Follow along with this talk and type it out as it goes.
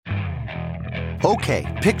Okay,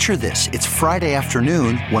 picture this. It's Friday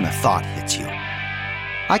afternoon when a thought hits you.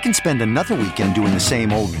 I can spend another weekend doing the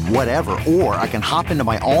same old whatever, or I can hop into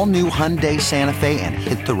my all-new Hyundai Santa Fe and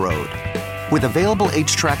hit the road. With available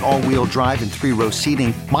H-Track all-wheel drive and 3-row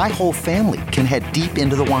seating, my whole family can head deep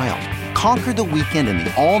into the wild. Conquer the weekend in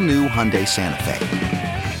the all-new Hyundai Santa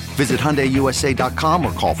Fe. Visit HyundaiUSA.com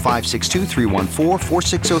or call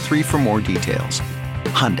 562-314-4603 for more details.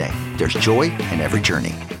 Hyundai, there's joy in every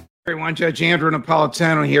journey. Everyone, Judge Andrew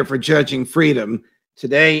Napolitano here for Judging Freedom.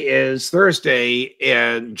 Today is Thursday,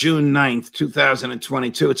 June 9th,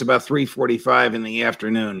 2022. It's about 3:45 in the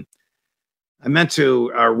afternoon. I meant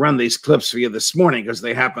to run these clips for you this morning because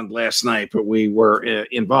they happened last night, but we were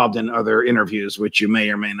involved in other interviews, which you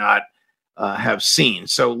may or may not have seen.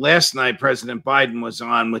 So last night, President Biden was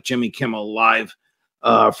on with Jimmy Kimmel live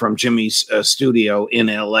from Jimmy's studio in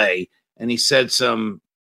L.A., and he said some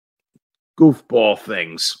goofball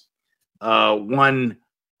things. One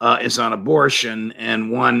is on abortion,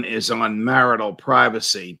 and one is on marital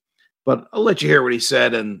privacy. But I'll let you hear what he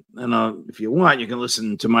said, and if you want, you can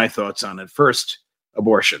listen to my thoughts on it. First,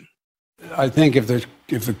 abortion. I think if the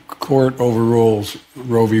court overrules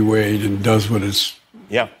Roe v. Wade and does what it's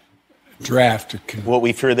draft, what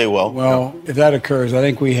we fear they will. Well, if that occurs, I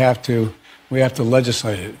think we have to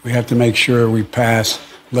legislate it. We have to make sure we pass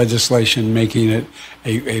legislation making it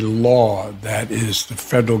a law that is the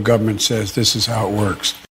federal government says this is how it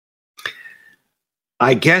works.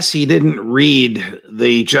 I guess he didn't read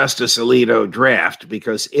the Justice Alito draft,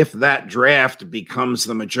 because if that draft becomes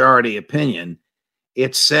the majority opinion,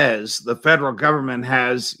 it says the federal government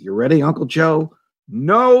has, you ready, Uncle Joe?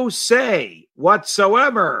 No say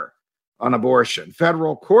whatsoever on abortion.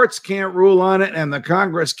 Federal courts can't rule on it, and the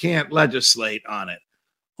Congress can't legislate on it.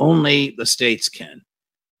 Only the states can.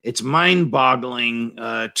 It's mind-boggling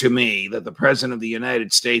to me that the President of the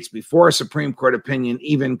United States, before a Supreme Court opinion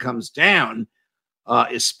even comes down,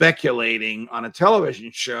 is speculating on a television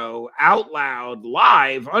show out loud,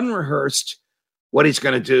 live, unrehearsed, what he's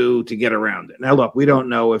going to do to get around it. Now, look, we don't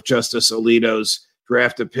know if Justice Alito's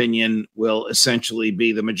draft opinion will essentially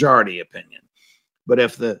be the majority opinion. But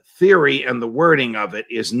if the theory and the wording of it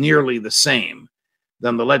is nearly the same,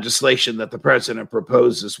 then the legislation that the president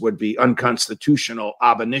proposes would be unconstitutional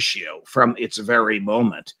ab initio from its very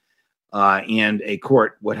moment, and a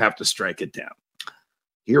court would have to strike it down.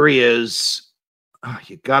 Here he is.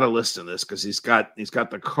 You got to listen to this because he's got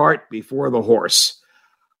the cart before the horse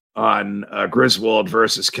on Griswold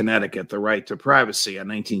versus Connecticut, the right to privacy, a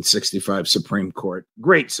 1965 Supreme Court,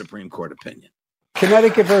 great Supreme Court opinion.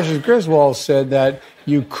 Connecticut versus Griswold said that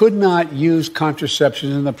you could not use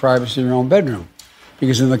contraception in the privacy of your own bedroom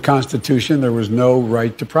because in the Constitution there was no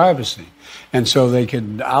right to privacy. And so they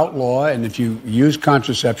could outlaw, and if you use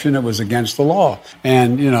contraception, it was against the law.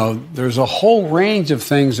 And, there's a whole range of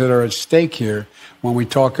things that are at stake here when we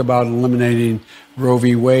talk about eliminating Roe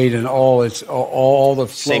v. Wade and all the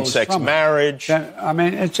same-sex marriage. I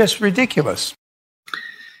mean, it's just ridiculous.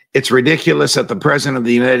 It's ridiculous that the President of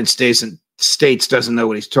the United States doesn't know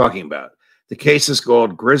what he's talking about. The case is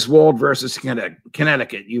called Griswold versus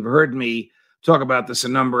Connecticut. You've heard me talk about this a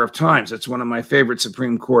number of times. It's one of my favorite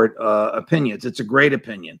Supreme Court opinions. It's a great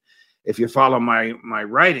opinion. If you follow my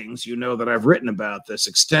writings, you know that I've written about this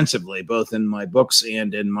extensively, both in my books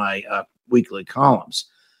and in my weekly columns.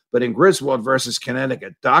 But in Griswold versus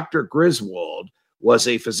Connecticut, Dr. Griswold was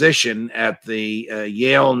a physician at the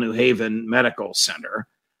Yale New Haven Medical Center,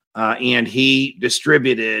 and he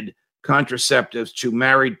distributed contraceptives to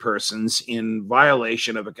married persons in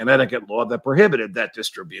violation of a Connecticut law that prohibited that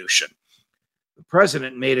distribution. The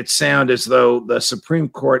president made it sound as though the Supreme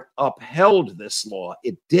Court upheld this law.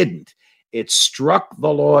 It didn't. It struck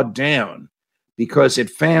the law down because it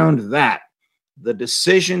found that the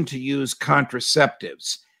decision to use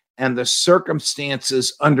contraceptives and the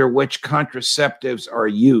circumstances under which contraceptives are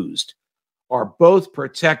used are both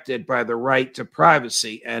protected by the right to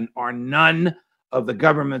privacy and are none of the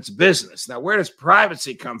government's business. Now, where does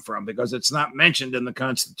privacy come from? Because it's not mentioned in the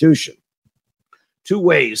Constitution. Two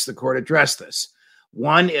ways the court addressed this.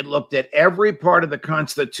 One, it looked at every part of the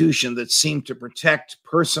Constitution that seemed to protect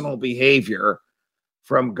personal behavior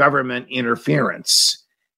from government interference.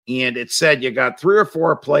 And it said you got 3 or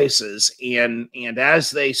 4 places, and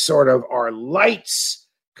as they sort of are lights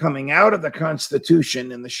coming out of the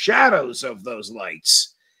Constitution, in the shadows of those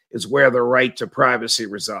lights is where the right to privacy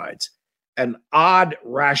resides. An odd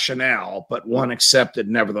rationale, but one accepted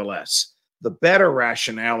nevertheless. The better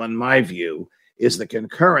rationale, in my view, is the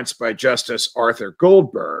concurrence by Justice Arthur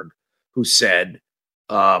Goldberg, who said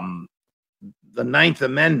the Ninth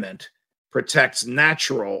Amendment protects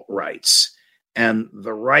natural rights, and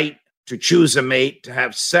the right to choose a mate, to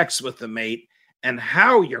have sex with the mate, and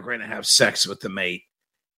how you're going to have sex with the mate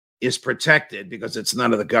is protected because it's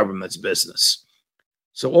none of the government's business.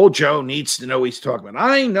 So old Joe needs to know what he's talking about.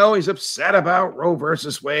 I know he's upset about Roe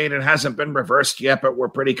versus Wade. It hasn't been reversed yet, but we're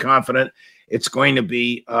pretty confident it's going to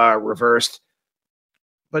be reversed.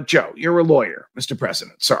 But Joe, you're a lawyer, Mr.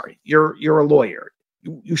 President. Sorry, you're a lawyer.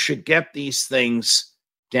 You should get these things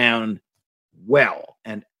down well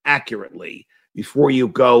and accurately before you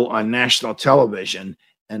go on national television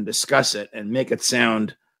and discuss it and make it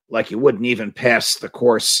sound like you wouldn't even pass the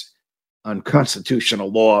course on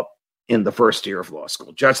constitutional law in the first year of law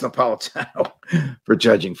school. Judge Napolitano for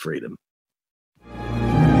Judging Freedom.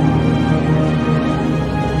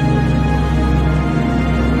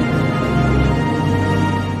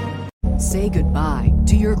 Say goodbye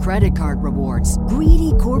to your credit card rewards.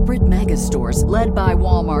 Greedy corporate mega stores, led by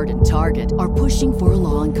Walmart and Target, are pushing for a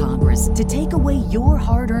law in Congress to take away your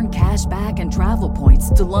hard-earned cash back and travel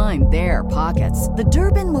points to line their pockets. The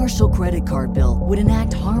Durbin-Marshall credit card bill would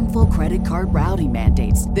enact harmful credit card routing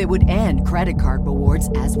mandates that would end credit card rewards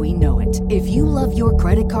as we know it. If you love your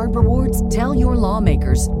credit card rewards, tell your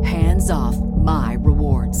lawmakers, hands off my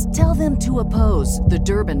rewards. Tell them to oppose the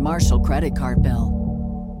Durbin-Marshall credit card bill.